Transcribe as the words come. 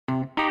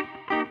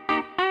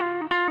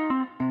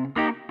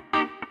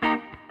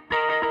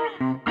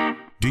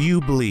Do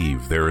you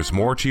believe there is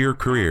more to your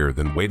career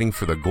than waiting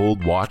for the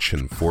gold watch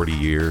in 40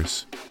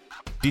 years?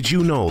 Did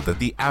you know that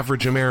the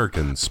average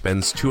American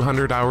spends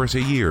 200 hours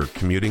a year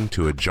commuting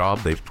to a job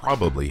they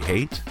probably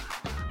hate?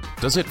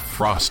 Does it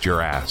frost your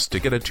ass to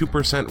get a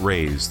 2%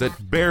 raise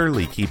that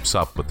barely keeps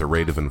up with the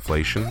rate of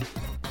inflation?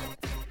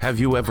 Have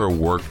you ever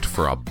worked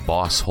for a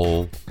boss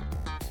hole?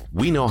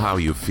 We know how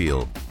you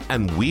feel,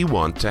 and we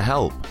want to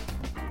help.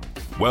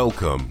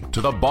 Welcome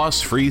to the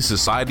Boss Free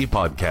Society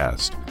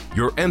Podcast,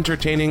 your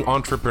entertaining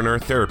entrepreneur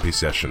therapy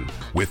session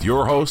with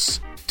your hosts,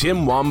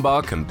 Tim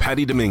Wambach and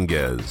Patty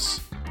Dominguez.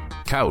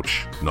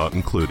 Couch not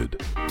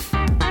included.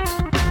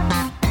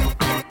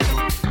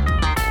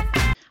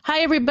 Hi,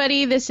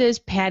 everybody. This is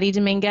Patty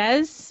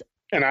Dominguez.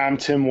 And I'm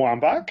Tim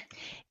Wambach.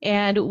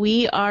 And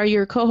we are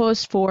your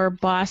co-hosts for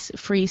Boss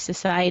Free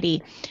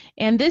Society.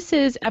 And this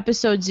is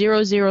episode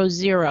 000,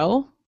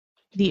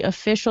 the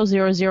official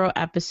 00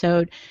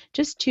 episode,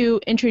 just to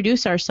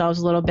introduce ourselves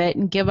a little bit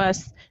and give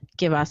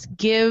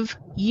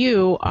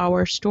you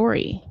our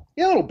story.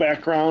 Yeah, a little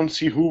background,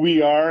 see who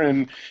we are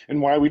and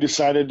why we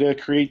decided to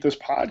create this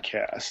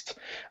podcast.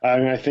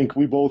 I think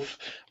we both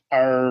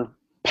are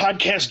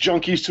podcast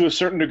junkies to a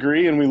certain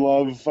degree, and we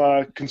love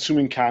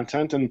consuming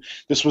content. And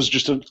this was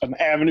just an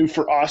avenue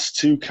for us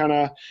to kind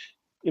of,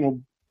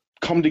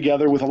 come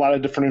together with a lot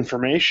of different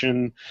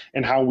information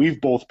and how we've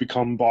both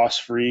become boss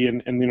free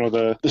and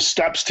the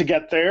steps to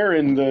get there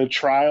and the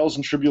trials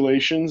and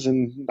tribulations,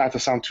 and not to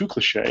sound too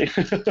cliche.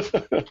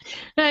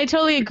 No, I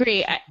totally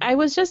agree. I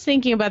was just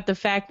thinking about the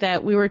fact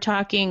that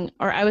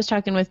I was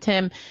talking with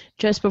Tim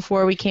just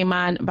before we came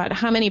on about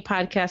how many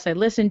podcasts I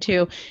listened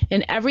to,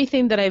 and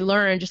everything that I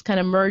learned just kind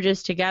of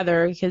merges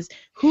together, because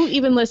who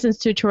even listens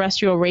to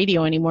terrestrial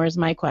radio anymore is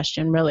my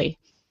question, really.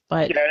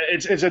 But yeah,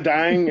 it's a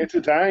dying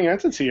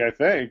entity, I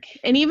think.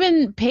 And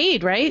even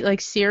paid, right? Like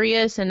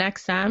Sirius and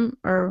XM,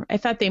 or I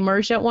thought they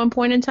merged at one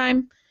point in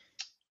time.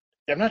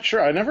 I'm not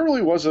sure. I never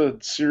really was a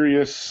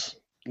Sirius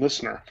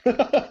listener.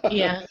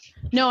 Yeah.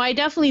 No, I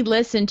definitely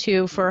listened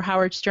to for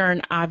Howard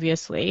Stern,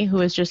 obviously, who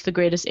is just the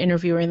greatest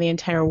interviewer in the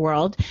entire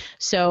world.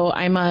 So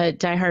I'm a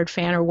diehard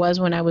fan, or was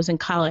when I was in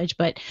college.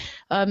 But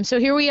so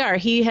here we are.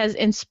 He has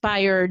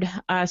inspired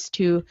us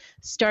to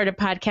start a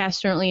podcast,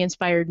 certainly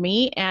inspired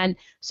me. And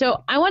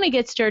so I want to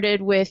get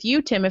started with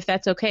you, Tim, if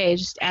that's okay.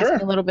 Just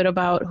asking a little bit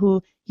about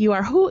who you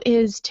are. Who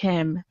is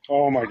Tim?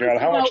 Oh, my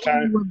God. How much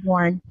time? You were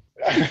born.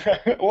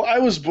 Well, I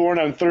was born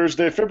on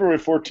Thursday, February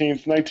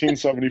 14th,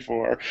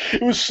 1974.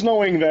 It was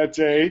snowing that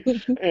day,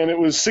 and it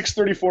was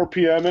 6:34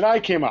 p.m., and I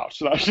came out.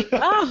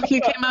 Oh,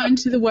 you came out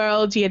into the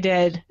world. You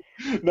did.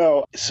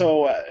 No.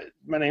 So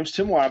my name's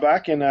Tim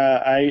Wambach, and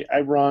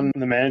I run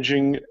the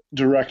managing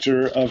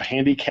director of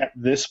Handicap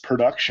This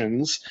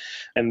Productions.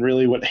 And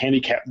really what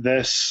Handicap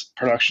This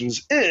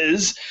Productions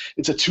is,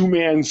 it's a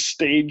two-man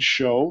stage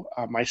show.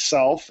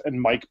 Myself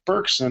and Mike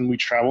Berkson, we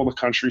travel the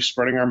country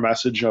spreading our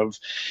message of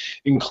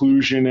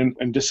inclusion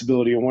and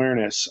disability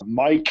awareness.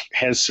 Mike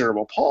has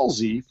cerebral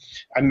palsy.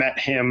 I met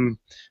him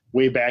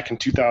way back in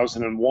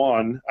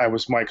 2001. I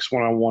was Mike's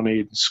one-on-one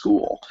aide in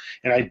school,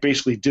 and I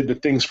basically did the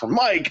things for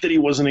Mike that he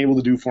wasn't able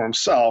to do for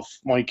himself.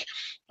 Mike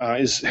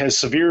has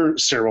severe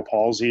cerebral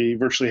palsy. He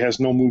virtually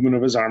has no movement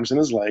of his arms and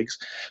his legs.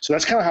 So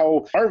that's kind of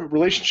how our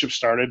relationship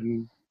started.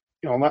 And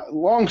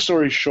long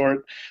story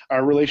short,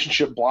 our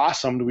relationship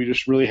blossomed. We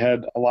just really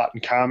had a lot in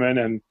common,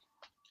 and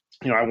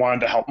I wanted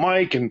to help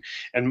Mike, and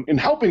in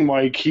helping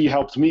Mike, he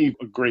helped me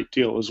a great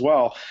deal as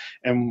well.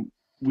 And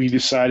we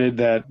decided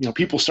that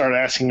people started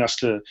asking us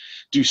to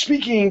do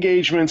speaking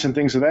engagements and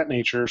things of that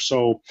nature.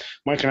 So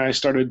Mike and I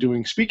started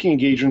doing speaking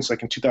engagements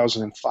like in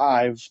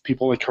 2005.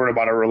 People heard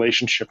about our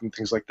relationship and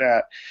things like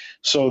that.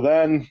 So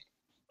then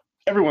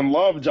everyone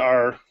loved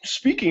our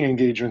speaking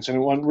engagements, and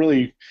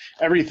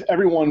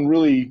everyone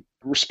really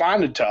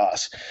responded to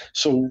us.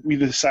 So we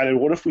decided,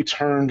 what if we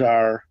turned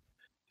our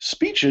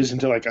speeches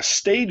into like a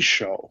stage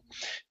show?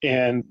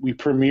 And we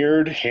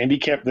premiered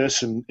Handicap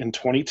This in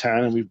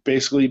 2010, and we've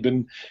basically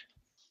been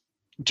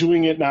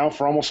doing it now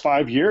for almost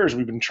 5 years.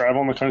 We've been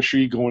traveling the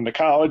country, going to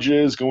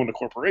colleges, going to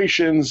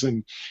corporations,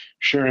 and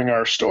sharing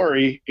our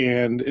story.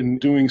 And in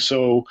doing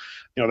so,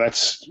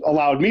 that's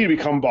allowed me to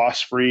become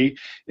boss free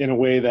in a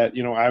way that,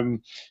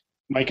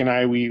 Mike and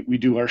I, we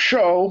do our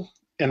show,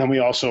 and then we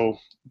also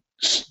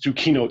do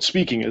keynote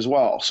speaking as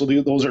well. So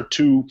those are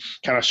two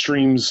kind of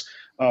streams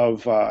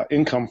of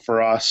income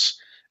for us.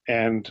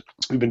 And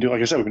we've been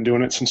doing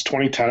it since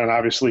 2010. And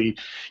obviously,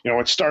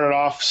 it started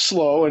off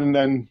slow, and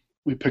then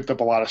we picked up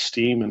a lot of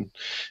steam,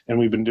 and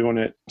we've been doing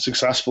it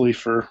successfully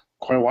for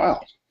quite a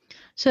while.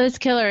 So that's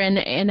killer.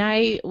 And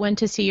I went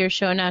to see your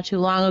show not too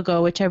long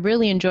ago, which I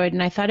really enjoyed.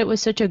 And I thought it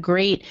was such a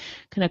great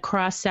kind of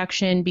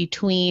cross-section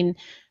between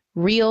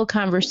real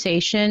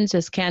conversations,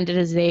 as candid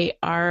as they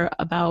are,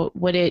 about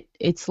what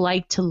it's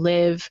like to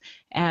live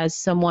as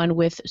someone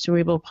with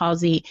cerebral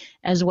palsy,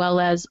 as well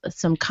as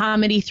some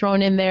comedy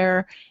thrown in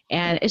there.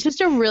 And it's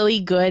just a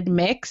really good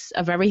mix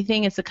of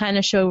everything. It's the kind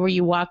of show where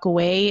you walk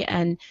away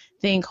and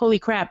think, holy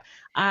crap,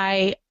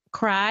 I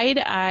cried,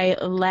 I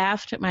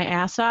laughed my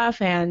ass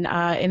off, and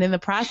in the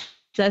process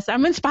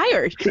I'm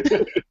inspired.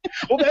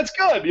 Well, that's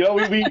good. You know,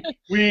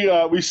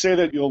 we say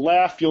that you'll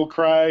laugh, you'll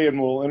cry,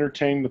 and we'll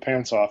entertain the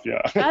pants off you.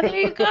 Oh, there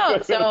you go.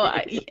 So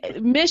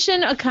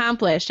mission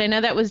accomplished. I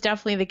know that was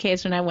definitely the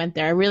case when I went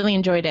there. I really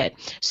enjoyed it.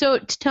 So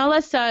tell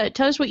us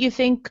what you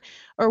think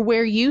or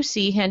where you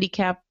see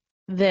Handicap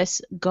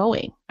This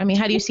going. I mean,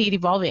 how do you see it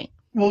evolving?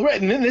 Well,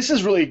 right, and this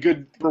is really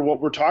good for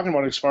what we're talking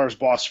about as far as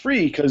Boss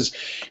Free, because,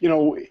 you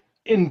know,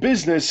 in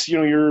business, you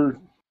know, you're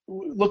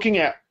looking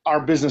at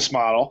our business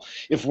model.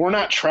 If we're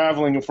not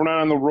traveling, if we're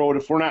not on the road,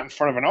 if we're not in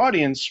front of an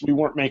audience, we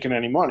weren't making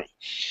any money.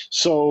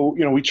 So,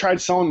 you know, we tried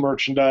selling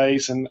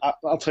merchandise, and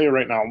I'll tell you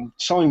right now,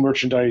 selling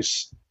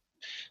merchandise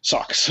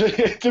sucks.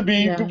 To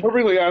be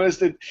perfectly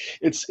honest,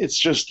 it's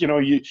just, you know,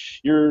 you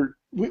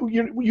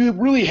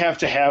really have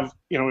to have,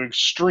 you know,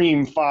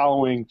 extreme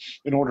following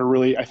in order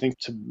really, I think,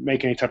 to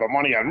make any type of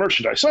money on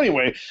merchandise. So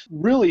anyway,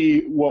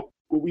 really what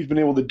we've been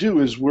able to do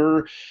is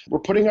we're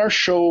putting our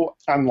show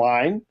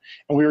online,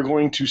 and we are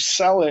going to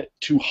sell it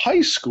to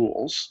high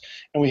schools,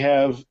 and we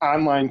have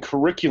online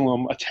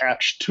curriculum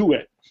attached to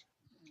it.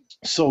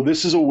 So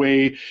this is a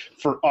way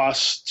for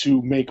us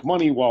to make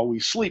money while we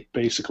sleep,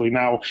 basically.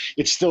 Now,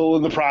 it's still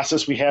in the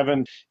process. We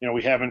haven't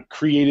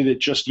created it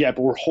just yet,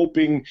 but we're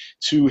hoping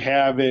to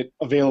have it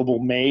available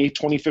May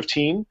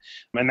 2015.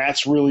 And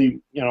that's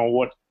really, you know,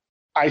 what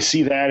I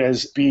see that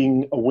as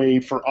being a way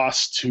for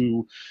us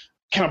to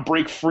kind of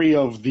break free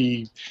of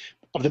the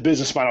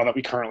business model that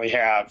we currently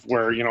have,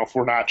 where, you know, if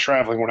we're not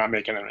traveling, we're not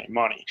making any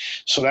money.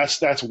 So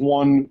that's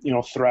one, you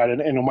know, thread.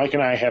 And Mike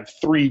and I have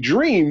 3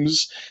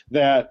 dreams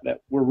that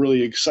we're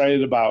really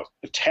excited about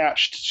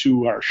attached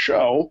to our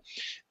show.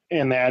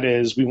 And that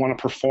is, we want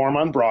to perform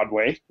on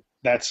Broadway.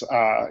 That's,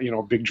 you know,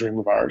 a big dream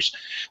of ours.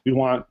 We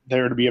want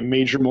there to be a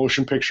major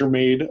motion picture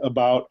made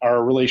about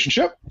our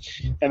relationship.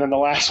 And then the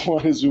last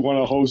one is we want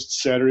to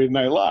host Saturday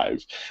Night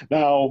Live.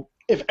 Now,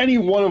 if any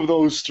one of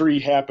those 3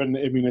 happen,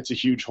 I mean, it's a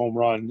huge home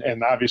run.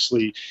 And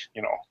obviously,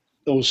 you know,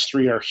 those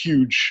 3 are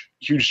huge,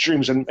 huge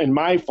dreams. And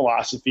my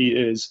philosophy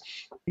is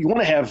you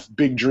want to have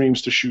big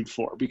dreams to shoot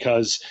for,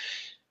 because,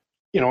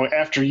 you know,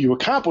 after you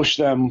accomplish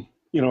them,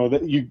 you know,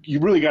 that you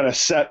really got to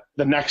set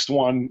the next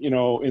one, you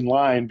know, in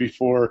line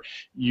before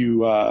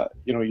you,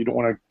 you know, you don't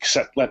want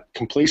to let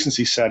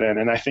complacency set in.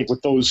 And I think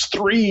with those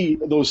three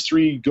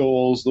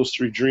goals, those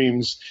 3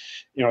 dreams,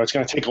 you know, it's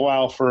going to take a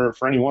while for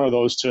any one of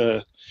those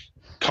to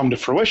come to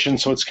fruition.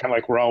 So it's kind of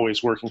like we're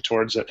always working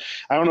towards it.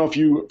 I don't know if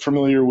you're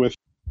familiar with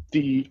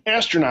the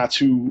astronauts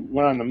who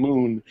went on the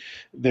moon.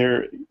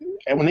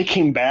 When they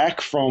came back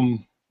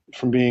from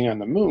being on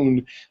the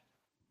moon,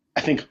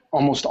 I think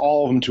almost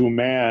all of them to a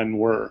man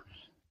were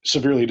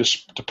severely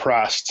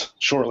depressed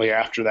shortly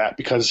after that,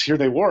 because here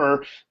they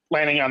were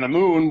landing on the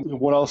moon.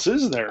 What else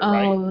is there? Oh,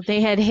 right? They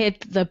had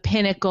hit the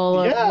pinnacle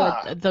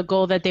of the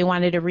goal that they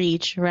wanted to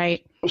reach,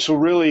 right? So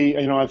really,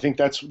 you know, I think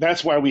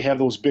that's why we have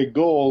those big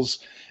goals.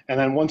 And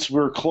then once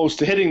we're close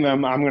to hitting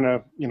them, I'm going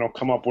to, you know,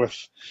 come up with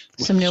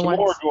some new ones.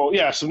 More goals.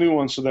 Yeah, some new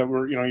ones, so that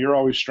we're, you know, you're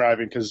always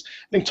striving, because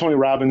I think Tony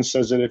Robbins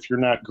says that if you're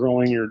not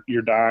growing,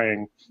 you're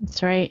dying.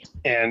 That's right.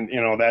 And,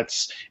 you know,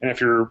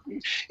 and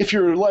if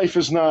your life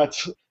is not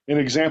an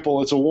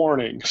example, it's a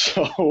warning.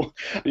 So,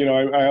 you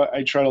know,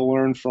 I try to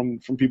learn from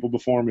people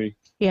before me.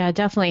 Yeah,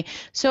 definitely.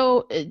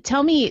 So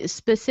tell me,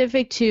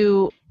 specific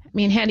to, I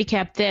mean,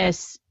 Handicap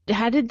This,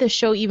 how did the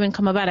show even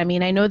come about? I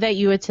mean, I know that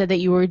you had said that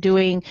you were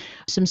doing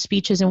some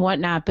speeches and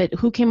whatnot, but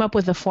who came up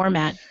with the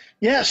format?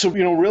 Yeah, so,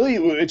 you know, really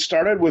it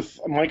started with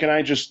Mike and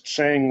I just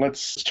saying,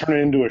 let's turn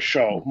it into a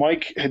show.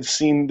 Mike had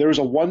seen, there was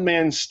a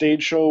one-man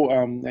stage show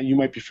that you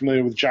might be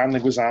familiar with, John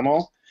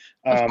Leguizamo.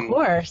 Of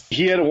course.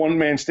 He had a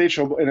one-man stage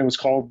show, and it was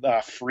called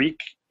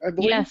Freak, I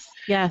believe.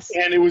 Yes.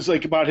 And it was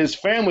like about his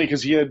family,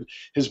 because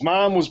his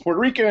mom was Puerto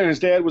Rican and his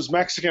dad was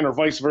Mexican, or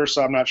vice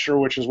versa. I'm not sure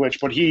which is which,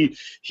 but he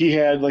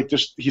had like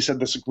this. He said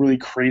this really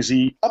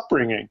crazy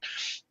upbringing,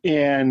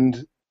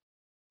 and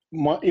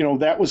you know,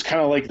 that was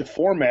kind of like the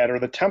format or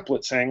the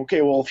template, saying,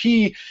 okay, well, if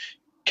he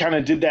kind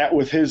of did that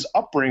with his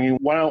upbringing,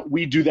 why don't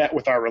we do that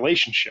with our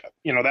relationship?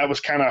 You know, that was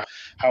kind of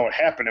how it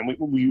happened. And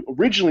we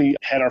originally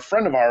had our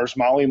friend of ours,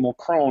 Molly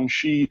Mulcrone.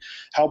 She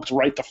helped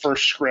write the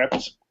first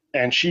script,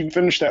 and she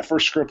finished that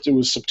first script. It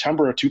was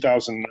September of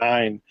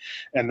 2009.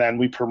 And then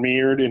we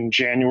premiered in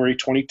January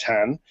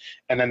 2010.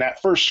 And then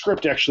that first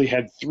script actually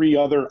had 3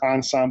 other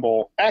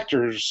ensemble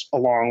actors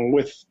along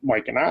with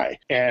Mike and I.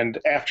 And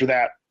after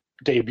that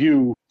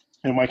debut,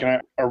 and Mike and I,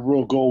 our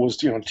real goal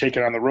was, you know, to take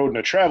it on the road and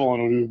to travel,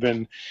 and we've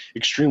been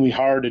extremely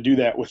hard to do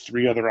that with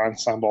 3 other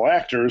ensemble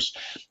actors.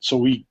 So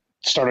we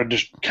started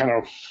just kind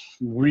of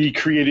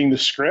recreating the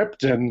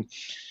script, and,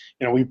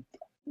 you know,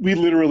 we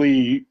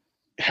literally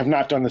have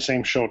not done the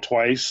same show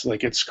twice.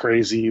 Like, it's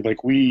crazy.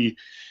 Like, we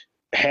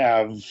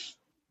have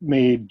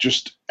made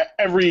just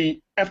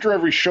after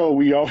every show,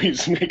 we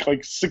always make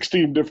like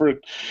 16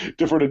 different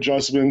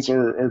adjustments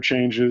or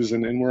changes,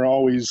 and we're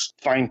always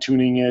fine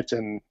tuning it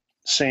and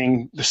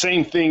saying the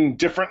same thing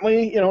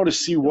differently, you know, to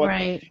see what,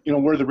 you know,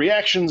 where the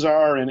reactions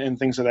are and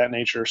things of that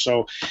nature.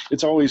 So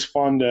it's always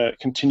fun to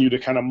continue to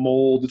kind of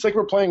mold. It's like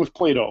we're playing with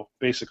Play-Doh,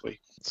 basically.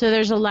 So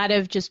there's a lot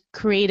of just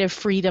creative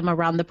freedom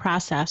around the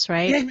process,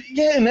 right?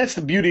 Yeah, and that's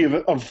the beauty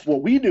of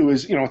what we do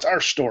is, it's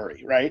our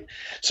story, right?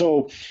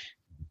 So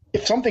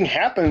if something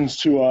happens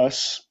to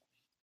us,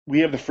 we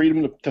have the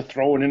freedom to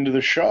throw it into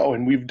the show.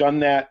 And we've done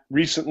that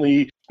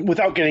recently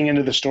without getting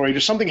into the story.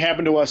 Just something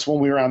happened to us when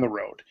we were on the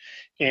road.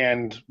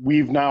 And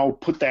we've now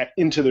put that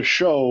into the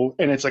show,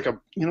 and it's like a,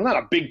 not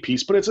a big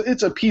piece, but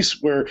it's a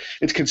piece where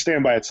it can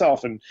stand by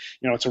itself, and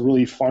it's a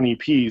really funny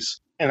piece.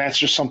 And that's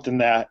just something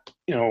that,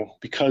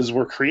 because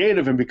we're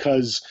creative and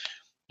because,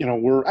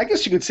 I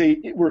guess you could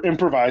say we're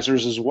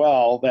improvisers as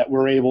well, that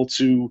we're able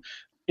to,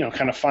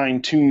 kind of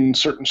fine tune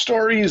certain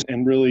stories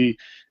and really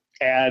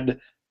add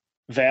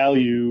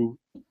value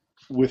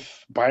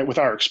with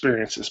our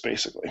experiences,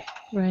 basically.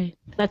 Right.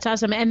 That's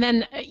awesome. And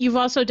then you've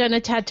also done a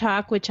TED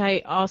Talk, which I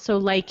also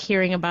like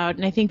hearing about.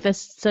 And I think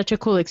that's such a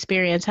cool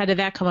experience. How did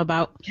that come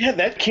about? Yeah,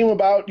 that came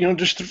about,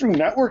 just through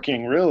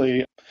networking,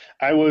 really.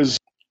 I was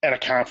at a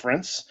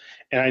conference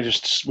and I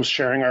just was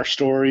sharing our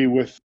story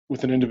with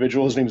an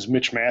individual. His name is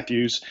Mitch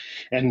Matthews.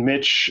 And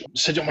Mitch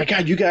said, "Oh my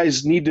God, you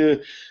guys need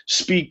to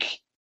speak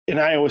in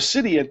Iowa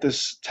City at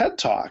this TED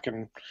Talk."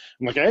 And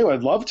I'm like, "Hey,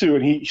 I'd love to."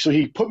 And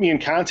he put me in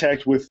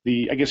contact with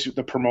the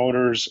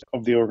promoters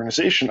of the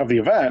organization of the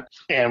event.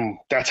 And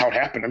that's how it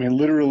happened. I mean,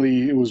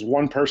 literally it was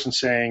one person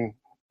saying,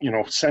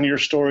 send your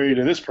story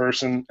to this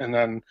person. And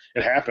then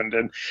it happened.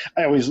 And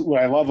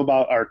what I love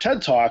about our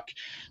TED Talk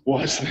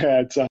was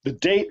that the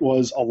date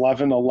was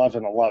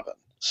 11/11/11.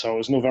 So it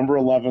was November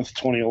 11th,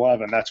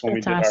 2011. That's when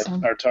we did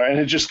awesome. our talk. And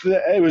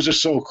it was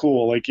just so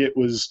cool. Like, it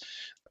was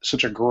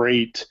such a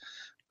great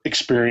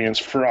experience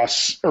for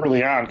us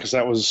early on, because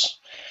that was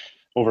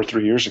over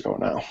 3 years ago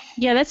now.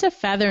 Yeah, that's a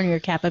feather in your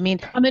cap. I mean,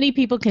 how many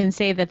people can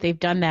say that they've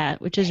done that,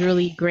 which is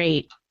really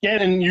great?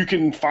 Yeah, and you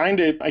can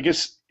find it, I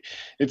guess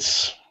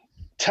it's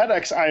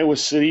TEDx Iowa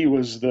City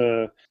was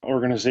the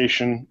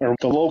organization or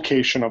the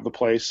location of the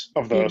place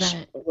of the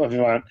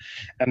event.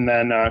 And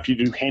then if you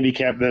do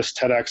handicap this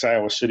TEDx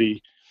Iowa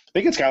City, I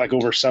think it's got like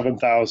over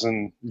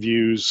 7,000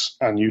 views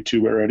on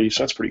YouTube already.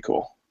 So that's pretty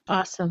cool.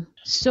 Awesome.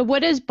 So what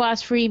does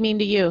boss free mean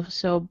to you?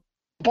 So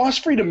boss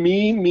free to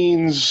me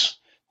means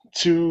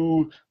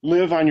to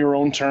live on your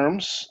own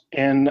terms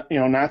and,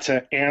 not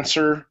to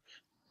answer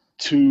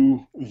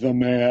to the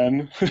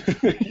man.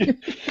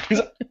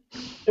 Because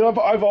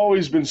I've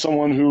always been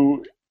someone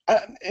who,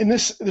 and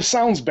this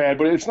sounds bad,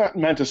 but it's not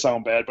meant to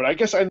sound bad, but I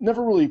guess I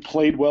never really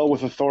played well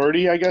with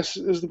authority, I guess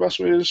is the best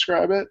way to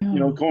describe it.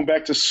 Going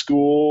back to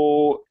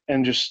school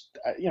and just,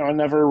 I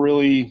never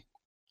really,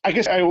 I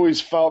guess I always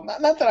felt,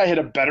 not that I had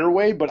a better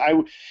way, but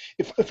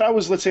if I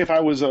was, let's say if I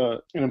was an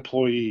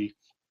employee,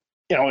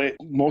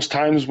 most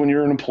times when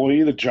you're an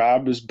employee, the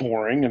job is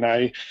boring, and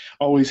I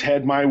always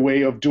had my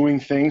way of doing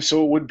things,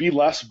 so it would be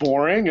less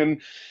boring.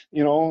 And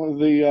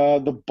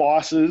the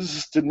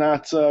bosses did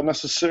not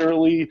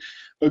necessarily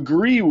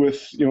agree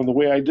with the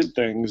way I did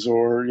things,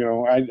 or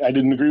I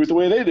didn't agree with the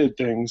way they did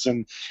things.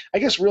 And I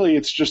guess really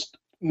it's just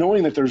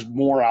knowing that there's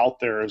more out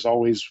there is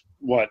always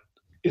what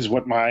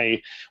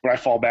I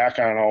fall back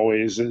on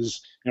always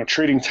is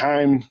trading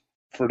time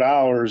for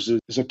dollars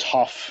is a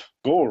tough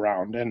go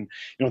around. And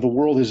the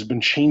world has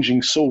been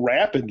changing so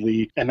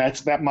rapidly, and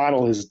that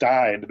model has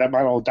died. That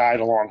model died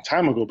a long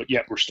time ago, but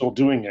yet we're still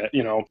doing it.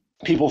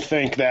 People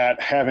think that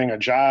having a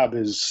job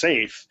is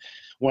safe,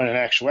 when in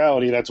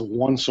actuality that's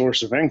one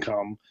source of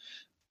income.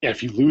 And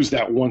if you lose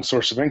that one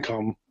source of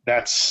income,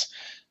 that's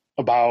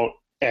about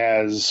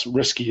as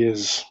risky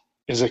as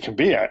it can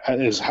be,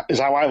 is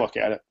how I look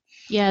at it.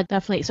 Yeah,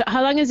 definitely. So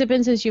how long has it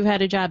been since you've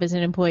had a job as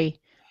an employee?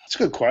 That's a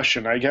good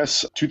question. I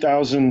guess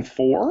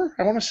 2004,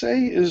 I want to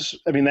say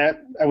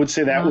I would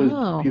say that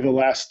would be the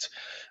last,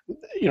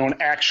 an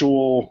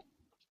actual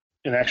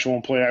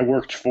employee. I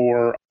worked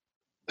for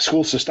a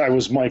school system. I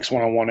was Mike's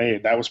one-on-one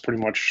aide. That was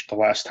pretty much the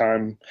last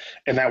time.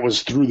 And that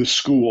was through the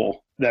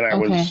school that I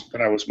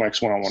was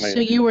Mike's one-on-one aide. So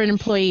you were an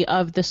employee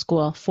of the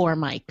school for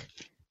Mike?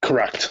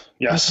 Correct.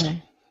 Yes.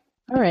 Okay.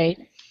 All right.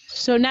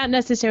 So not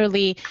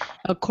necessarily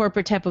a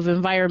corporate type of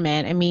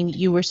environment. I mean,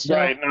 you were still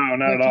right. No,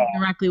 not at all.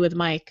 Directly with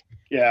Mike.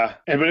 Yeah.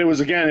 But it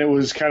was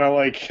kind of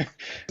like,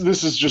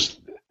 this is just,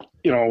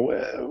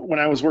 when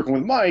I was working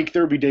with Mike,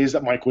 there would be days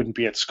that Mike wouldn't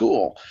be at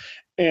school.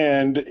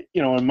 And,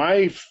 and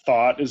my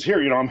thought is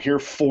here, I'm here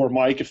for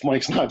Mike. If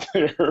Mike's not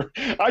there,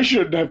 I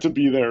shouldn't have to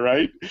be there.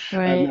 Right.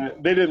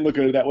 And they didn't look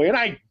at it that way. And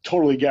I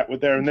totally get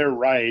what and they're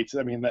right.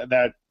 I mean,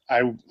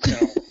 I'm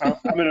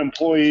an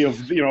employee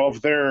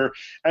of their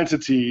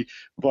entity,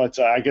 but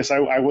I guess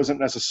I wasn't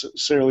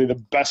necessarily the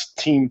best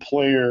team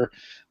player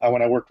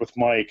when I worked with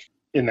Mike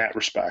in that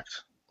respect.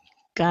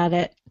 Got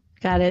it.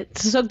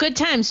 So good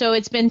time. So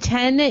it's been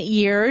 10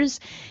 years,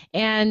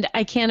 and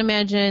I can't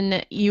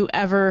imagine you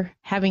ever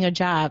having a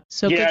job.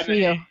 So good for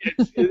you.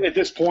 At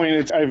this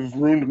point, I've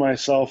ruined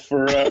myself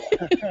for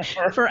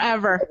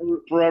forever.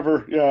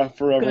 Forever. Yeah,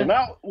 forever. Good.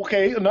 Now,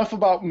 okay, enough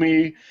about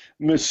me,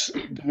 Miss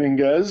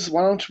Dominguez.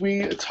 Why don't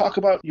we talk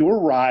about your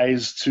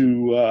rise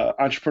to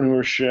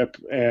entrepreneurship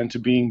and to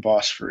being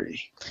boss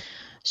free?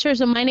 Sure.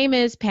 So my name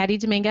is Patty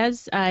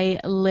Dominguez.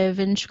 I live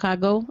in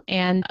Chicago,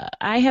 and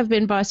I have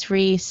been boss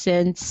free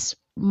since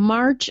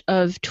March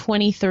of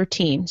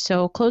 2013.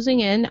 So closing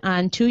in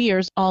on 2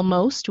 years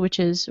almost, which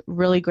is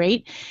really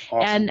great.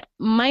 Awesome. And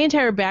my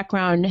entire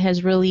background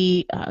has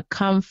really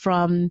come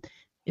from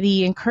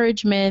the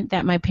encouragement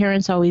that my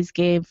parents always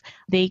gave.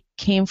 They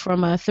came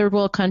from a third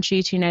world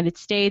country to United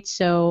States.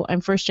 So I'm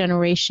first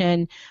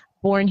generation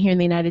born here in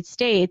the United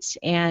States,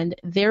 and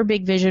their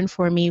big vision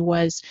for me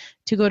was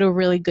to go to a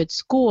really good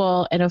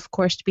school and, of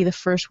course, to be the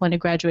first one to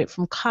graduate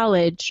from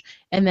college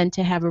and then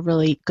to have a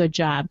really good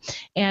job.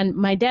 And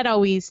my dad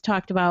always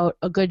talked about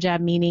a good job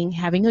meaning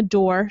having a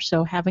door,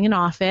 so having an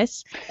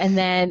office, and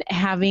then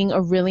having a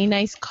really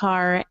nice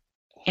car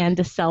and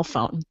a cell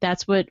phone.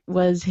 That's what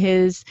was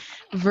his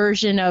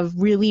version of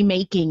really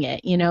making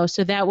it,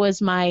 So that was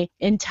my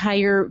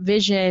entire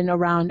vision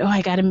around,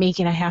 I got to make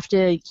it. I have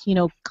to,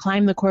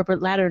 climb the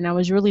corporate ladder. And I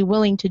was really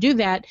willing to do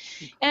that.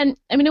 And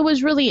it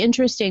was really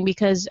interesting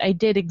because I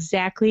did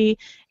exactly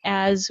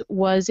as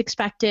was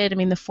expected.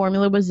 The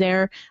formula was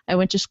there. I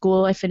went to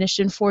school. I finished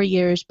in 4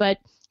 years. But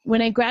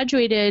when I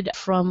graduated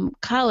from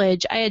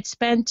college, I had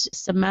spent a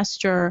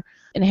semester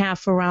and a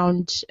half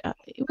around,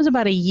 it was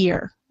about a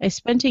year. I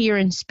spent a year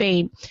in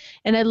Spain,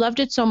 and I loved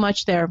it so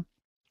much there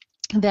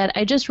that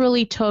I just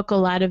really took a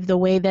lot of the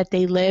way that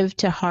they live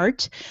to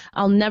heart.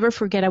 I'll never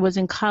forget, I was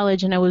in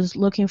college and I was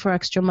looking for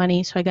extra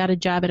money, so I got a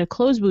job at a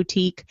clothes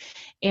boutique,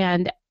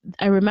 and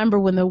I remember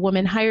when the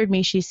woman hired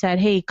me, she said,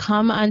 hey,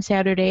 come on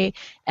Saturday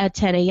at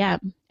 10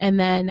 a.m. And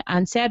then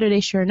on Saturday,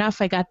 sure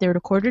enough, I got there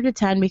at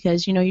 9:45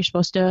 because, you're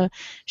supposed to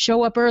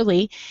show up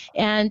early.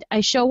 And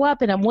I show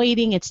up and I'm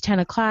waiting. It's 10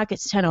 o'clock.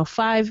 It's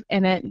 10:05.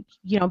 And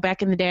then,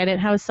 back in the day, I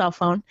didn't have a cell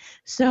phone.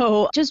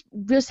 So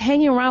just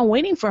hanging around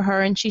waiting for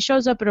her. And she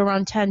shows up at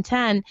around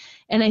 10:10.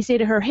 And I say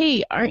to her,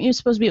 hey, aren't you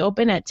supposed to be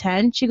open at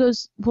 10? She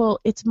goes, well,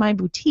 it's my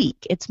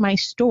boutique. It's my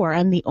store.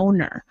 I'm the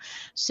owner.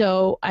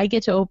 So I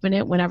get to open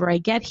it whenever I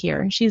get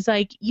here. And she's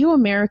like, you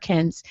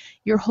Americans,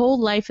 your whole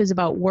life is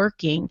about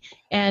working,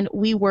 and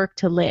we work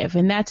to live,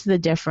 and that's the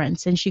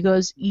difference. And she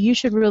goes, you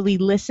should really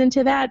listen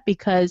to that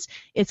because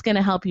it's going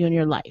to help you in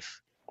your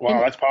life.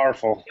 Wow, that's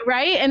powerful.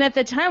 Right? And at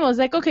the time I was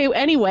like, okay,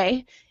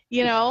 anyway,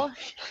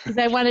 because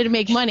I wanted to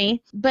make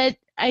money. But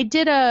I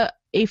did a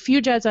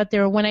few jobs out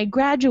there. When I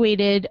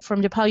graduated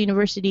from DePaul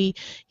University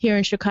here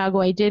in Chicago,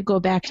 I did go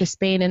back to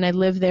Spain, and I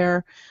lived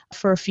there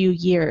for a few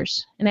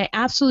years. And I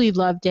absolutely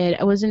loved it.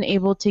 I wasn't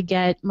able to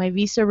get my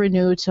visa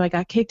renewed, so I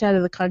got kicked out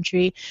of the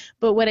country.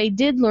 But what I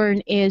did learn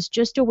is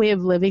just a way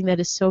of living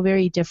that is so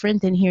very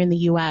different than here in the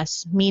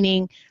U.S.,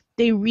 meaning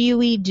they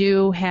really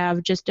do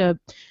have just a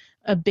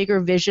bigger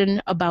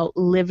vision about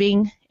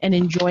living and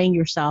enjoying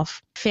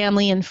yourself,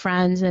 family and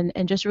friends, and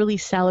just really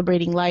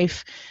celebrating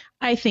life,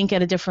 I think,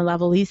 at a different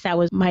level. At least that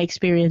was my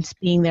experience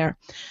being there.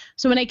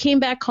 So when I came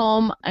back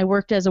home, I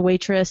worked as a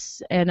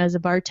waitress and as a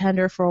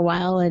bartender for a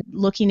while, and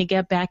looking to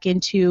get back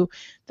into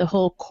the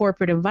whole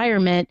corporate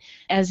environment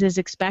as is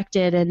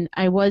expected. And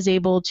I was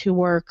able to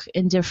work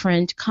in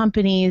different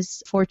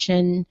companies,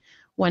 Fortune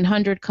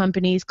 100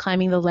 companies,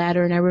 climbing the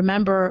ladder. And I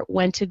remember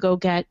went to go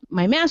get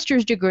my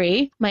master's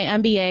degree, my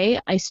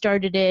MBA. I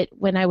started it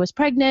when I was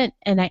pregnant,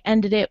 and I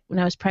ended it when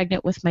I was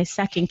pregnant with my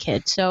second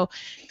kid. So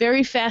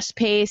very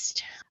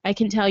fast-paced. I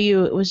can tell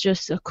you it was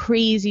just a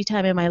crazy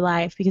time in my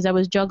life because I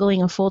was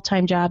juggling a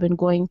full-time job and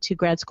going to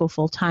grad school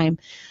full-time.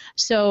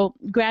 So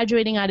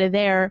graduating out of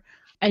there,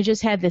 I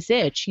just had this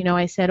itch.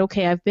 I said,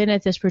 okay, I've been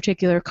at this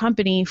particular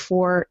company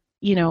for,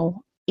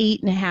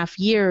 8.5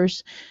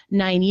 years,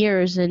 9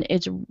 years, and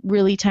it's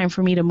really time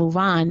for me to move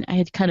on. I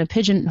had kind of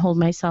pigeonholed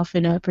myself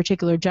in a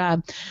particular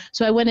job.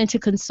 So I went into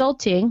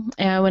consulting,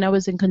 and when I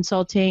was in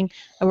consulting,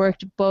 I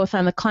worked both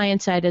on the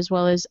client side as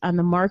well as on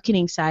the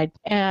marketing side.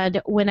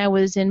 And when I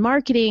was in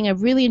marketing, I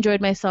really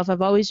enjoyed myself.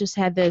 I've always just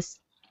had this,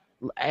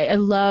 I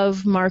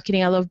love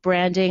marketing, I love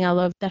branding, I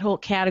love that whole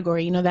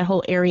category, that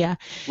whole area.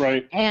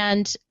 Right.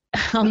 And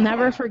I'll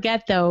never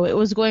forget, though, it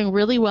was going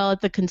really well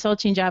at the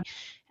consulting job.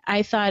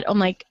 I thought,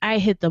 I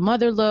hit the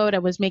mother load. I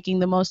was making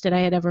the most that I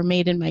had ever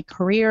made in my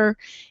career.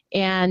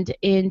 And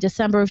in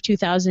December of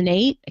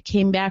 2008, I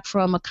came back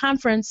from a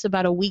conference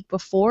about a week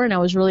before, and I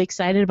was really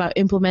excited about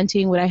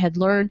implementing what I had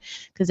learned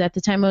because at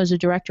the time I was a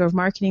director of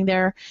marketing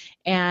there.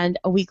 And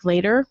a week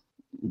later,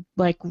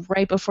 like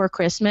right before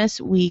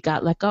Christmas, we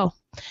got let go.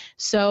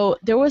 So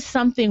there was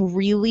something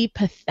really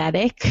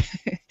pathetic,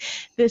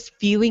 this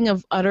feeling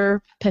of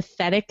utter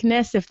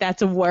patheticness, if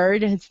that's a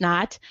word. It's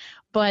not.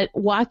 But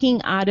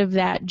walking out of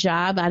that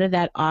job, out of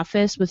that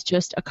office with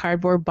just a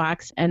cardboard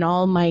box and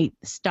all my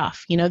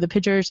stuff, the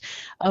pictures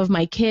of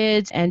my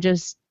kids and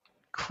just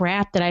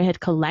crap that I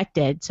had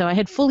collected. So I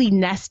had fully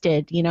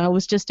nested, I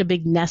was just a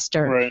big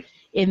nester. Right.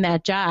 In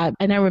that job.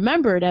 And I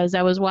remembered as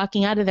I was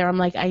walking out of there, I'm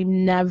like,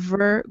 I'm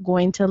never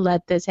going to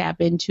let this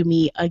happen to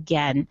me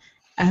again,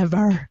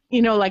 ever.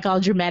 Like all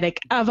dramatic,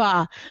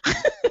 ever.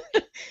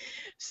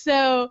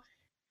 So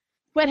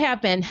what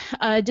happened?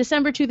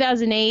 December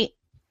 2008,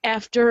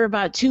 after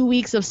about 2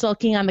 weeks of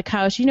sulking on the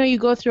couch, you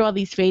go through all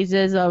these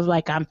phases of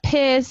like, I'm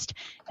pissed,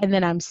 and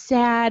then I'm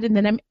sad, and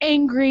then I'm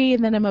angry,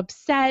 and then I'm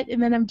upset,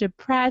 and then I'm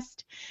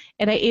depressed.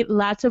 And I ate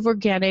lots of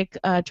organic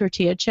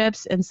tortilla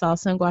chips and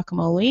salsa and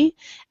guacamole.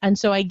 And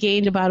so I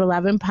gained about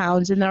 11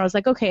 pounds. And then I was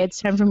like, okay, it's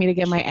time for me to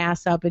get my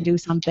ass up and do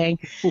something.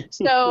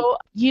 So,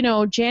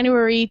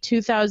 January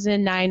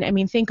 2009, I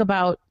mean, think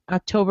about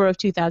October of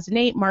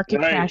 2008, market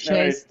crashes.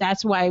 Right.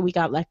 That's why we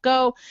got let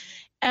go.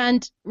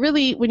 And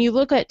really, when you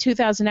look at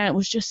 2009, it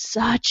was just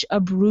such a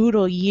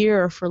brutal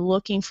year for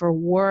looking for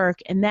work.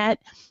 And that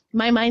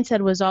my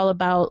mindset was all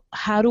about,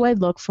 how do I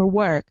look for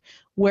work?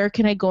 Where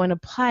can I go and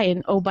apply?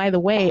 And oh, by the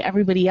way,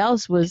 everybody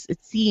else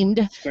it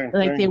seemed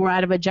like they were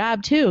out of a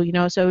job too,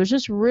 so it was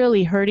just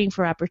really hurting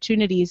for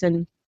opportunities.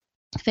 And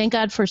thank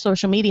God for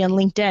social media and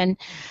LinkedIn,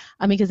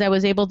 because I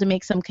was able to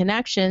make some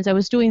connections. I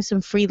was doing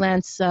some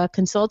freelance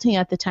consulting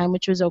at the time,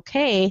 which was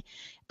okay.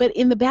 But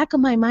in the back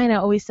of my mind, I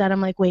always thought, I'm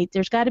like, wait,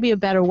 there's got to be a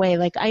better way.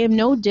 Like, I am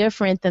no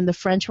different than the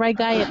French fry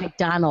guy at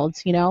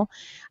McDonald's,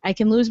 I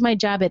can lose my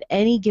job at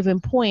any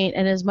given point,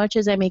 and as much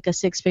as I make a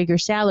six-figure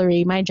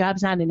salary, my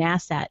job's not an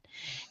asset.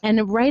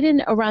 And right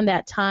in around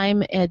that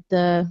time I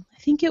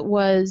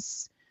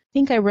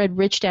read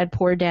Rich Dad,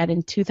 Poor Dad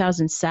in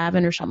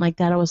 2007 or something like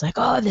that. I was like,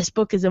 oh, this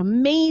book is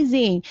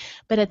amazing.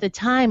 But at the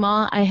time,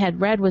 all I had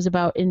read was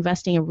about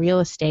investing in real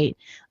estate.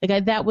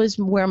 That was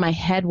where my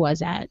head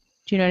was at.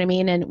 Do you know what I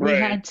mean? And we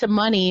had some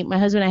money. My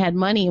husband and I had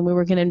money, and we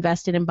were going to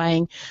invest it in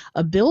buying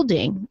a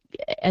building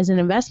as an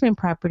investment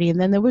property. And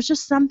then there was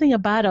just something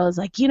about it. I was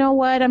like, you know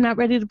what? I'm not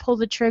ready to pull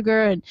the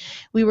trigger. And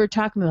we were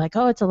talking like,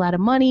 oh, it's a lot of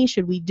money.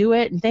 Should we do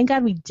it? And thank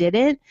God we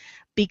didn't,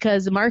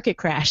 because the market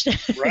crashed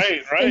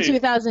in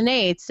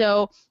 2008.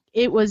 So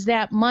it was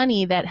that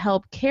money that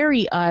helped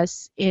carry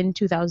us in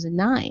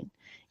 2009.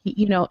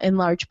 In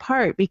large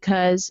part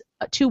because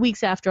 2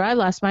 weeks after I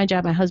lost my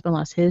job, my husband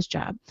lost his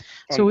job.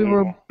 So we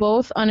were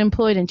both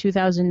unemployed in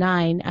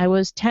 2009. I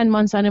was 10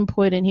 months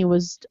unemployed and he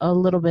was a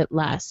little bit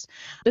less.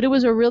 But it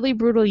was a really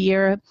brutal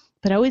year.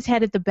 But I always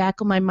had at the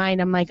back of my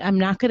mind, I'm like, I'm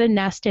not going to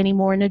nest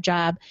anymore in a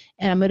job,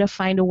 and I'm going to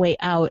find a way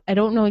out. I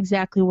don't know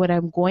exactly what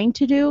I'm going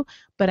to do,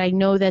 but I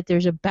know that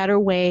there's a better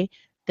way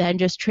than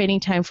just trading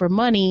time for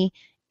money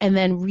and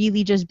then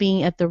really just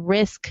being at the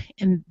risk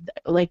and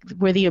like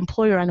where the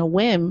employer on a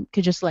whim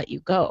could just let you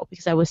go,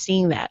 because I was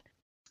seeing that.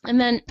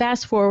 And then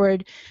fast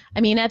forward,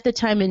 at the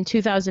time in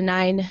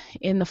 2009,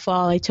 in the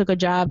fall, I took a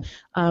job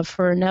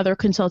for another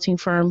consulting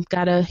firm,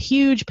 got a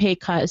huge pay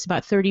cut. It's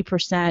about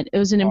 30%. It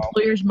was an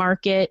employer's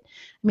market.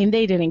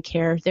 They didn't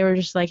care. They were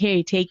just like,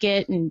 hey, take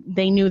it. And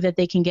they knew that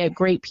they can get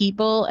great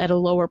people at a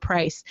lower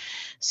price.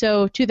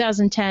 So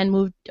 2010,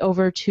 moved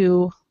over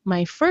to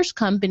my first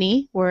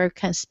company where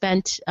I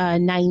spent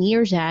 9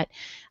 years at.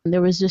 And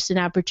there was just an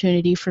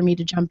opportunity for me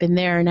to jump in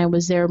there, and I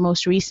was there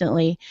most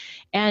recently.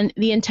 And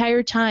the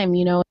entire time,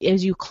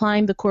 as you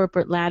climb the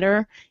corporate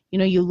ladder,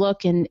 you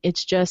look and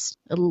it's just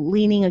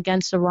leaning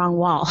against the wrong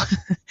wall.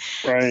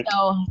 Right. So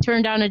I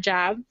turned down a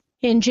job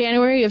in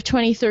January of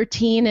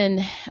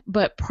 2013,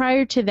 but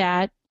prior to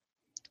that,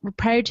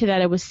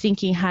 I was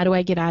thinking, how do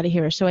I get out of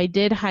here? So I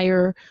did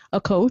hire a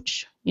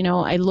coach.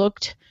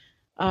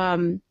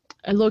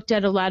 I looked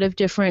at a lot of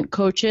different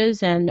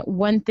coaches, and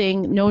one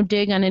thing, no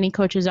dig on any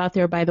coaches out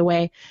there, by the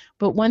way,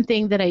 but one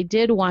thing that I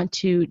did want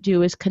to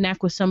do is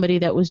connect with somebody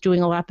that was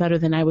doing a lot better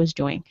than I was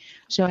doing.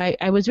 So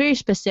I was very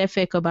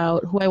specific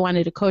about who I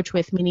wanted to coach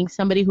with, meaning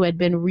somebody who had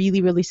been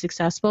really, really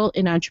successful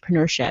in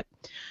entrepreneurship.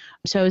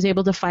 So I was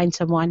able to find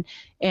someone,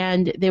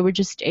 and they were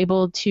just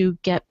able to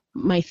get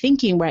my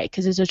thinking right,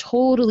 because it's a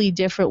totally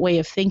different way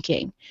of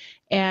thinking.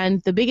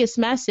 And the biggest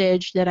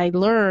message that I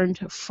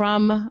learned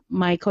from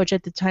my coach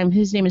at the time,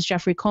 his name is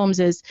Jeffrey Combs,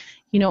 is,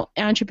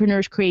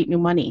 entrepreneurs create new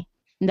money.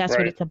 And that's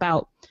what it's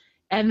about.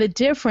 And the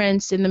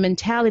difference in the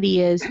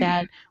mentality is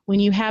that when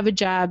you have a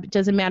job, it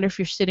doesn't matter if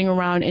you're sitting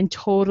around and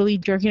totally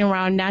jerking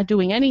around, not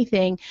doing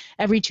anything.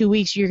 Every 2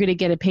 weeks, you're going to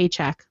get a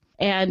paycheck.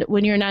 And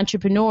when you're an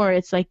entrepreneur,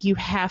 it's like you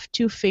have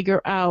to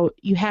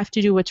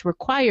do what's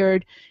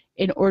required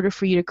in order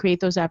for you to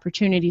create those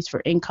opportunities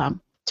for income.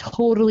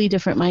 Totally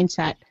different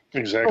mindset.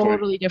 Exactly.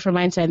 Totally different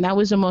mindset. And that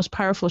was the most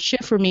powerful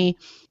shift for me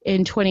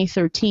in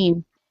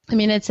 2013.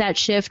 It's that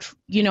shift,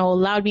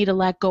 allowed me to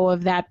let go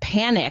of that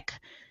panic,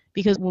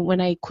 because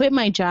when I quit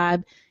my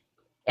job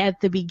at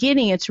the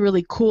beginning, it's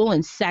really cool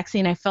and sexy.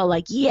 And I felt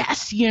like,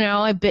 yes, you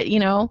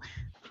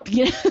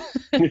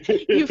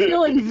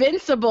feel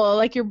invincible,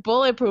 like you're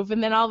bulletproof.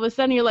 And then all of a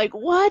sudden you're like,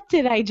 what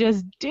did I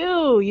just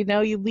do? You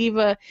leave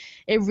a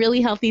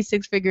really healthy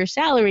six-figure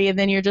salary, and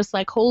then you're just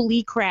like,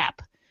 holy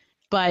crap.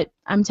 But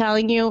I'm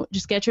telling you,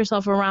 just get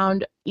yourself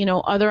around,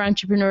 other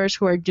entrepreneurs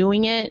who are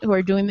doing it, who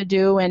are doing the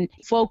do, and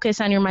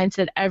focus on your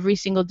mindset every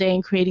single day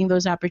and creating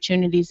those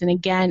opportunities. And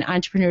again,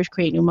 entrepreneurs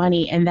create new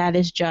money. And that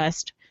is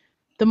just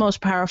the most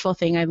powerful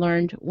thing I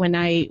learned when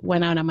I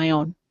went out on my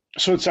own.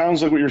 So it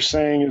sounds like what you're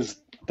saying is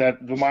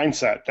that the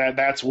mindset,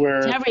 that's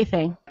where it's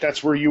everything.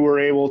 That's where you were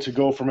able to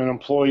go from an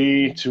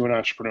employee to an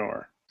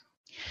entrepreneur.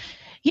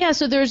 Yeah,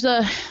 so there's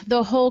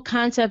the whole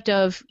concept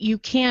of you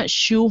can't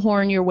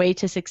shoehorn your way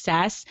to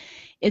success.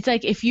 It's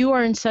like if you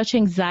are in such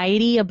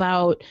anxiety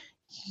about,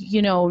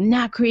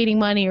 not creating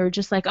money, or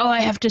just like, oh,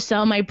 I have to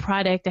sell my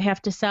product. I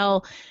have to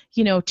sell,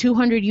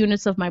 200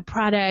 units of my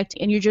product,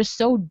 and you're just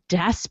so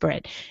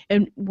desperate.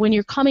 And when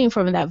you're coming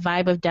from that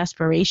vibe of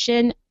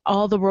desperation,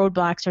 all the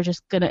roadblocks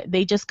are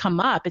they just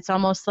come up. It's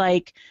almost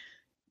like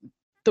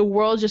the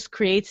world just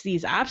creates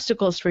these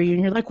obstacles for you,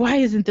 and you're like, why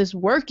isn't this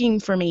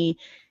working for me?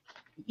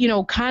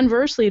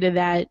 Conversely to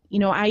that,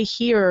 I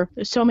hear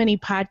so many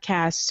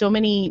podcasts, so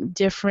many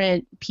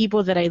different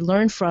people that I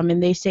learn from,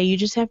 and they say you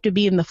just have to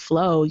be in the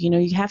flow.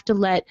 You have to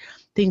let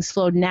things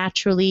flow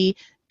naturally.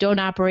 Don't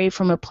operate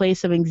from a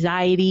place of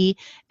anxiety,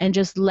 and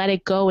just let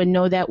it go and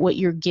know that what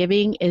you're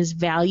giving is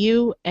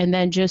value, and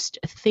then just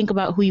think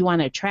about who you want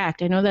to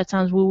attract. I know that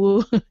sounds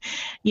woo-woo.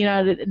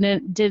 I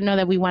didn't know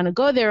that we want to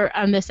go there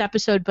on this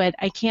episode, but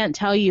I can't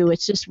tell you,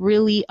 it's just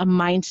really a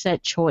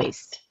mindset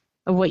choice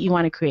of what you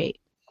want to create.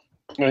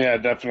 Oh, yeah,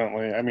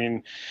 definitely. I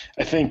mean,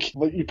 I think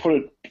you put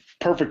it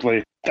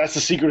perfectly. That's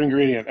the secret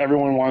ingredient.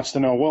 Everyone wants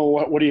to know,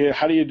 well,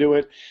 how do you do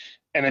it?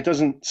 And it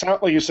doesn't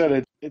sound, like you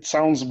said, it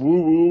sounds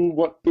woo-woo,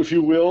 what, if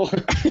you will.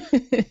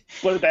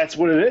 But that's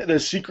what it is. The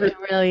secret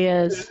it really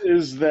is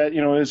that,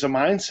 is a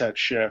mindset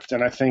shift.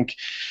 And I think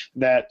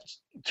that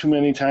too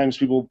many times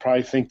people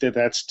probably think that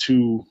it's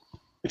too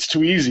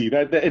easy.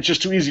 That it's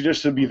just too easy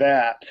just to be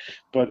that.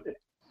 But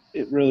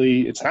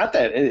it's not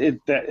that.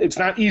 It's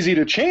not easy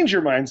to change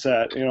your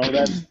mindset.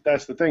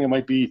 That's the thing. It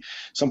might be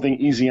something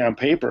easy on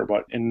paper,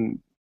 but in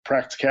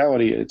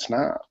practicality, it's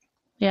not.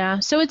 Yeah.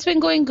 So it's been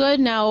going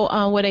good.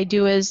 Now, what I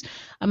do is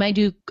I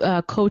do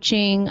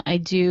coaching, I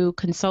do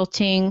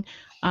consulting.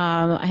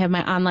 I have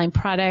my online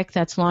product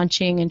that's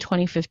launching in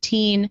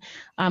 2015.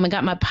 I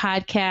got my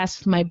podcast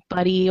with my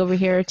buddy over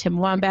here, Tim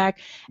Wambach,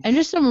 and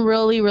just some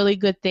really, really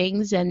good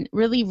things, and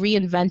really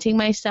reinventing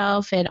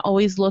myself and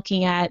always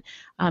looking at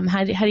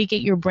how do you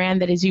get your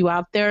brand that is you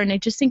out there. And I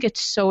just think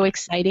it's so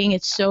exciting.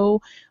 It's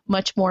so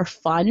much more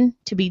fun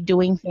to be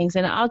doing things.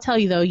 And I'll tell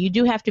you, though, you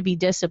do have to be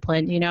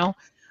disciplined,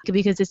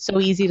 because it's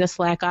so easy to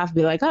slack off and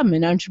be like, I'm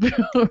an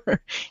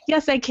entrepreneur.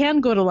 Yes, I can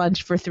go to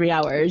lunch for 3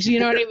 hours. You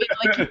know what I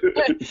mean?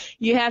 Like,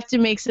 you have to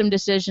make some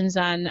decisions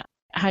on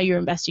how you're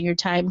investing your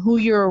time, who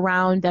you're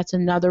around. That's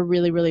another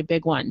really, really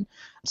big one.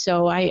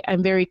 So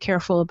I'm very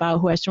careful about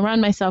who I surround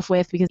myself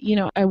with, because,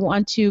 I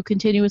want to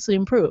continuously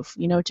improve,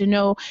 to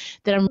know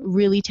that I'm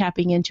really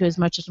tapping into as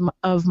much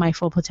of my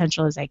full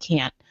potential as I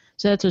can.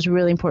 So that's what's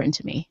really important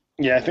to me.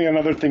 Yeah, I think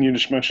another thing you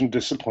just mentioned,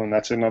 discipline.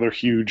 That's another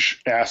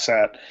huge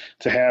asset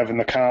to have in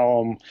the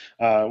column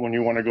when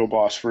you want to go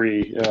boss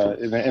free.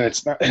 And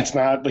it's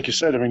not like you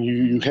said. I mean,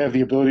 you have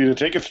the ability to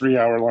take a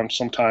 3-hour lunch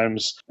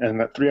sometimes, and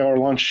that 3-hour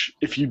lunch,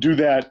 if you do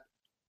that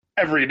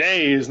every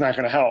day, is not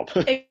going to help.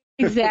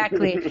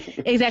 Exactly.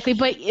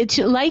 But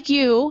like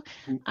you,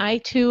 I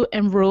too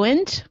am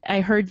ruined.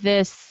 I heard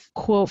this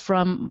quote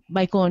from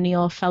Michael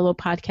O'Neill, a fellow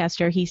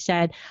podcaster. He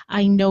said,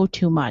 "I know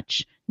too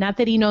much." Not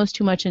that he knows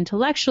too much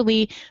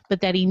intellectually,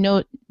 but that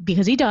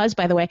because he does,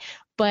 by the way,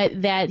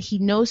 but that he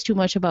knows too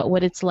much about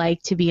what it's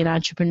like to be an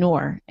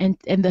entrepreneur. And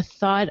the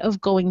thought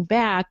of going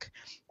back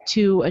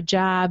to a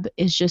job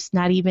is just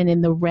not even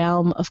in the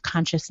realm of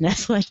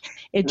consciousness. Like,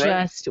 it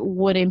just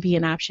wouldn't be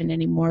an option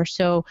anymore.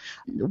 So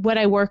what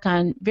I work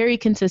on very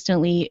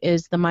consistently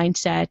is the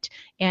mindset.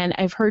 And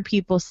I've heard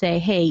people say,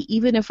 hey,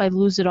 even if I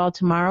lose it all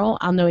tomorrow,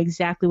 I'll know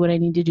exactly what I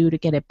need to do to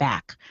get it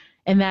back.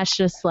 And that's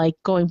just like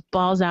going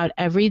balls out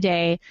every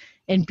day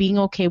and being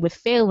okay with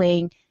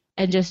failing,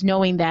 and just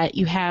knowing that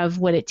you have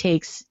what it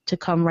takes to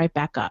come right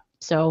back up.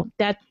 So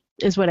that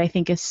is what I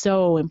think is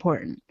so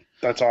important.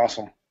 That's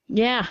awesome.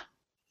 Yeah.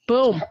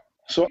 Boom.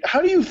 So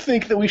how do you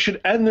think that we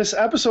should end this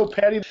episode,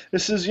 Patty?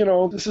 This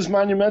is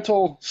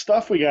monumental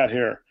stuff we got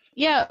here.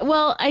 Yeah,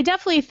 well, I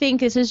definitely think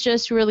this is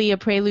just really a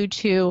prelude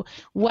to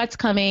what's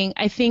coming.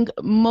 I think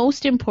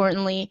most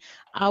importantly,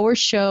 our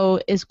show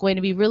is going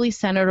to be really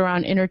centered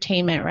around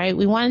entertainment, right?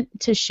 We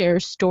want to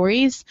share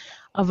stories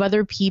of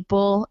other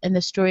people and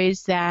the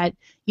stories that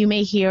you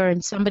may hear,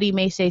 and somebody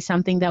may say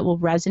something that will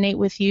resonate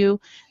with you,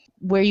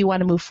 where you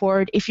want to move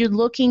forward. If you're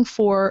looking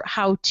for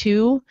how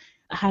to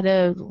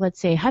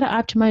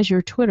optimize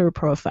your Twitter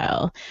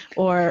profile,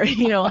 or,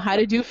 how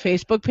to do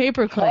Facebook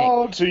pay-per-click.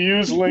 How to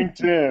use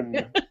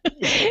LinkedIn.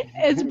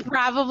 It's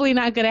probably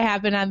not going to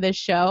happen on this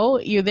show.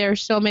 There are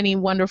so many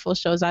wonderful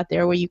shows out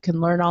there where you can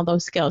learn all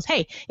those skills.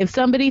 Hey, if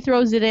somebody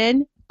throws it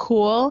in,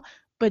 cool,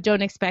 but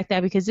don't expect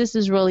that, because this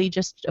is really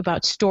just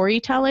about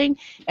storytelling.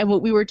 And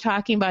what we were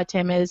talking about,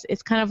 Tim, is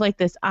it's kind of like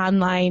this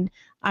online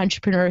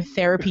entrepreneur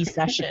therapy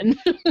session.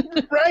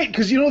 Right,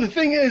 because, the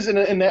thing is,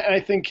 and I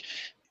think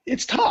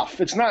it's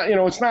tough. It's not,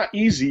 it's not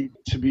easy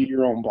to be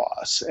your own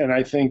boss. And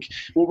I think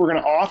what we're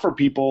going to offer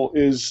people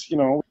is,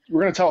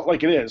 we're going to tell it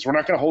like it is. We're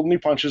not going to hold any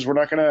punches. We're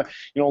not going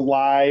to,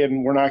 lie,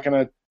 and we're not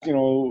going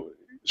to,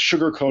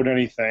 sugarcoat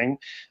anything.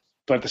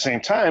 But at the same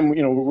time,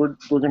 we're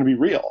going to be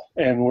real,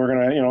 and we're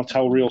going to,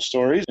 tell real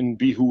stories and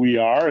be who we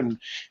are, and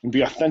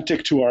be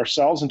authentic to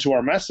ourselves and to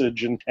our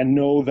message, and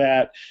know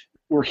that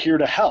we're here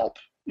to help.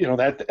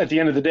 that at the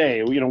end of the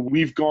day,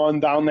 we've gone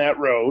down that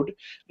road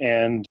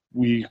and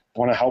we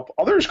want to help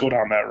others go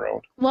down that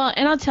road. Well,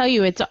 and I'll tell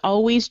you, it's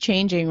always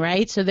changing,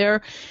 right? So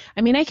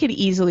I could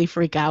easily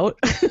freak out,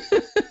 but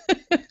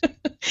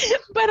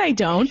I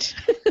don't.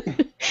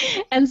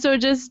 And so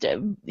just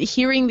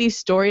hearing these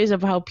stories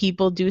of how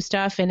people do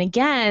stuff, and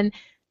again,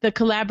 the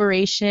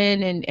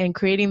collaboration and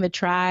creating the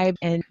tribe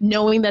and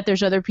knowing that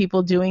there's other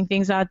people doing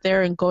things out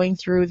there and going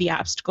through the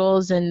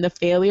obstacles and the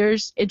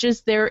failures,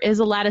 there is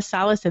a lot of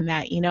solace in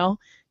that,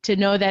 to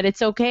know that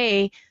it's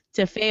okay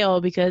to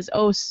fail because,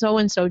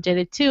 so-and-so did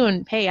it too.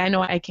 And hey, I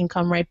know I can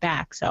come right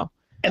back. So.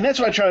 And that's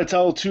what I try to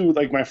tell too,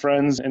 like my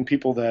friends and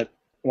people that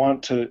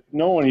want to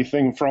know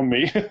anything from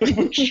me,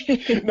 which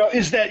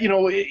is that,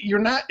 you're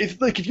not,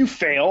 if you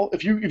fail,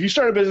 if you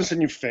start a business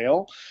and you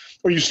fail,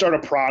 or you start a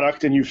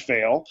product and you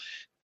fail,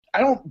 I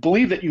don't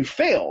believe that you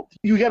failed.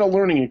 You had a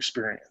learning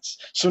experience.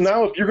 So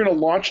now if you're going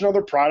to launch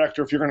another product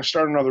or if you're going to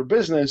start another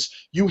business,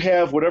 you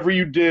have whatever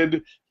you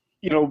did,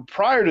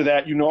 prior to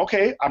that,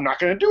 okay, I'm not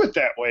going to do it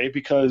that way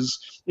because,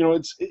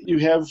 you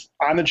have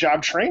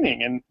on-the-job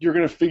training and you're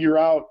going to figure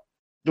out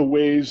the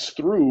ways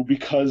through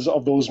because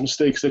of those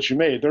mistakes that you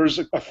made. There's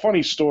a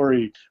funny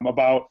story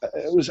about,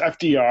 it was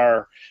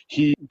FDR.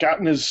 He got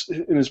in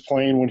his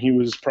plane when he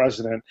was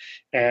president,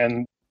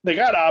 and they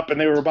got up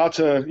and they were about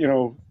to,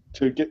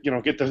 to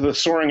get to the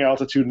soaring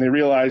altitude, and they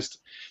realized,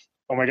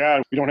 oh my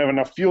God, we don't have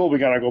enough fuel, we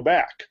got to go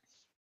back.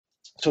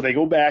 So they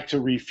go back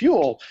to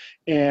refuel,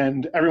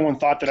 and everyone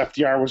thought that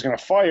FDR was going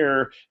to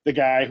fire the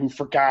guy who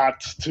forgot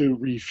to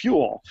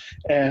refuel.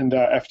 And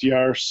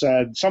FDR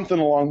said something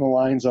along the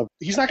lines of,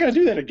 he's not going to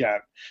do that again.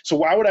 So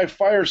why would I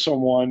fire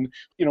someone,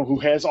 who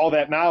has all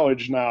that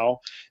knowledge now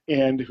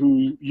and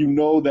who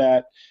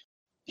that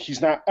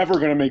he's not ever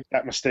going to make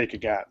that mistake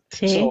again.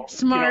 See? So,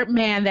 smart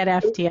man, that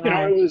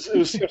FDR. It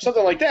was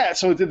something like that.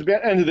 So at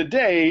the end of the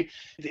day,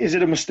 is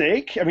it a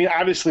mistake? I mean,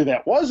 obviously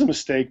that was a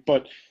mistake,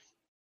 but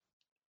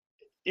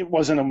it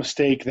wasn't a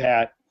mistake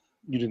that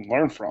you didn't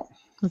learn from.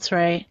 That's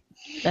right.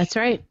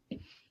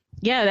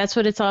 Yeah, that's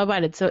what it's all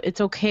about.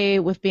 It's okay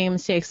with being a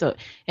mistake. So,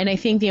 and I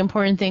think the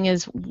important thing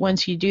is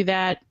once you do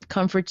that,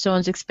 comfort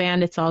zones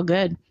expand. It's all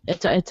good.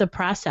 It's a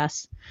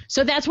process.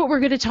 So that's what we're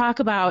going to talk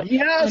about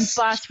in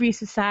Boss Free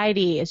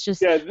Society. It's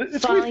just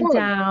falling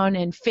down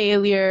and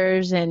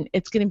failures, and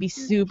it's going to be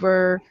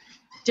super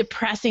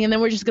depressing, and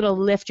then we're just going to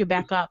lift you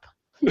back up.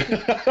 Yeah,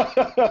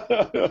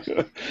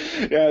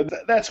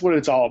 that's what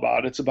it's all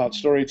about. It's about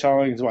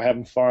storytelling. It's about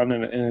having fun,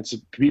 and it's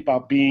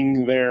about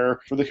being there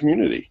for the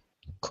community.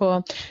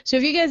 Cool. So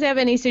if you guys have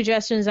any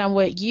suggestions on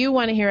what you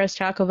want to hear us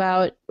talk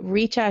about,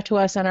 reach out to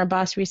us on our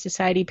Boss Free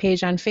Society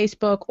page on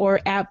Facebook or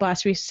at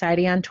Boss Free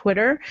Society on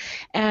Twitter.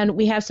 And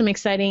we have some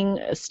exciting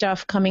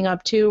stuff coming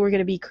up too. We're going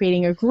to be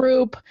creating a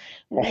group.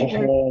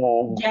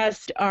 Oh.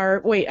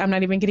 Wait, I'm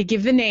not even going to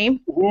give the name.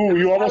 Ooh,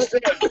 you almost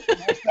did.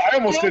 I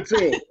almost did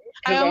too.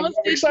 I'm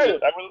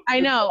excited. I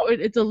know.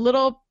 It's a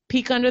little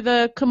peek under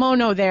the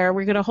kimono there.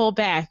 We're going to hold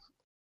back.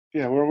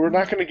 Yeah, we're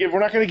not going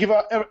to give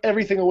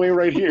everything away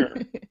right here.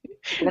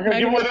 We're not going to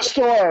give away the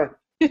store.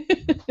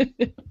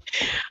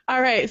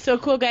 All right. So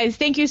cool, guys.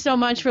 Thank you so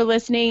much for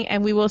listening,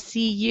 and we will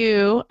see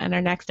you on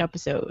our next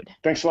episode.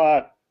 Thanks a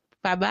lot.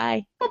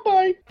 Bye-bye.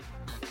 Bye-bye.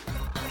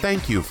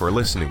 Thank you for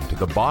listening to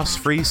the Boss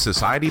Free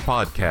Society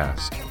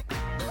podcast.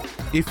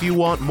 If you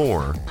want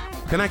more,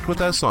 connect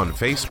with us on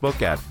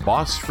Facebook at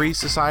Boss Free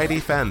Society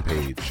fan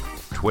page,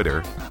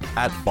 Twitter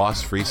at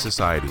Boss Free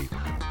Society,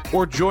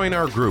 or join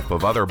our group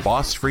of other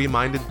Boss Free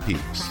minded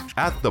peeps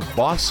at the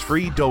Boss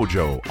Free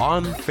Dojo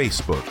on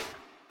Facebook.